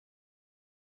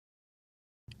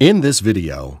In this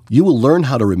video, you will learn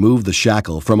how to remove the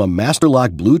shackle from a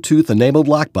MasterLock Bluetooth-enabled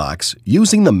lockbox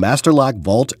using the MasterLock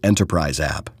Vault Enterprise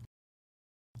app.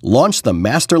 Launch the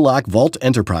MasterLock Vault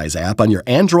Enterprise app on your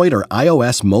Android or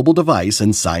iOS mobile device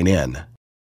and sign in.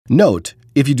 Note,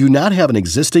 if you do not have an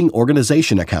existing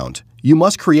organization account, you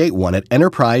must create one at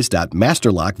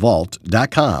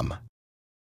enterprise.masterlockvault.com.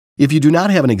 If you do not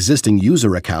have an existing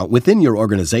user account within your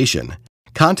organization,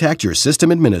 contact your system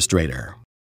administrator.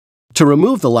 To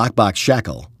remove the lockbox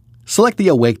shackle, select the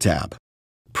Awake tab.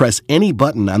 Press any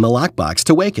button on the lockbox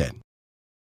to wake it.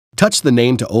 Touch the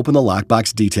name to open the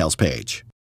lockbox details page.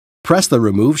 Press the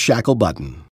Remove Shackle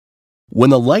button. When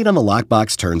the light on the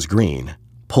lockbox turns green,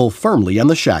 pull firmly on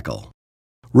the shackle.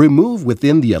 Remove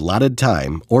within the allotted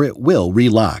time or it will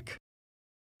relock.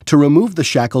 To remove the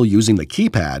shackle using the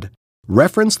keypad,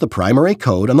 reference the primary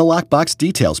code on the lockbox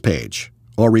details page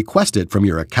or request it from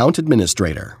your account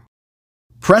administrator.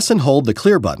 Press and hold the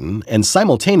Clear button and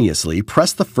simultaneously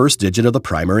press the first digit of the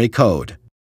primary code.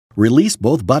 Release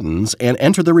both buttons and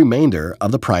enter the remainder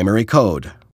of the primary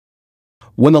code.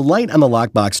 When the light on the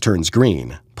lockbox turns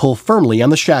green, pull firmly on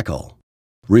the shackle.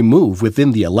 Remove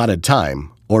within the allotted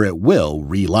time or it will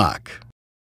relock.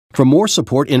 For more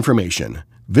support information,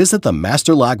 visit the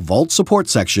MasterLock Vault support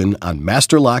section on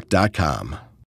masterlock.com.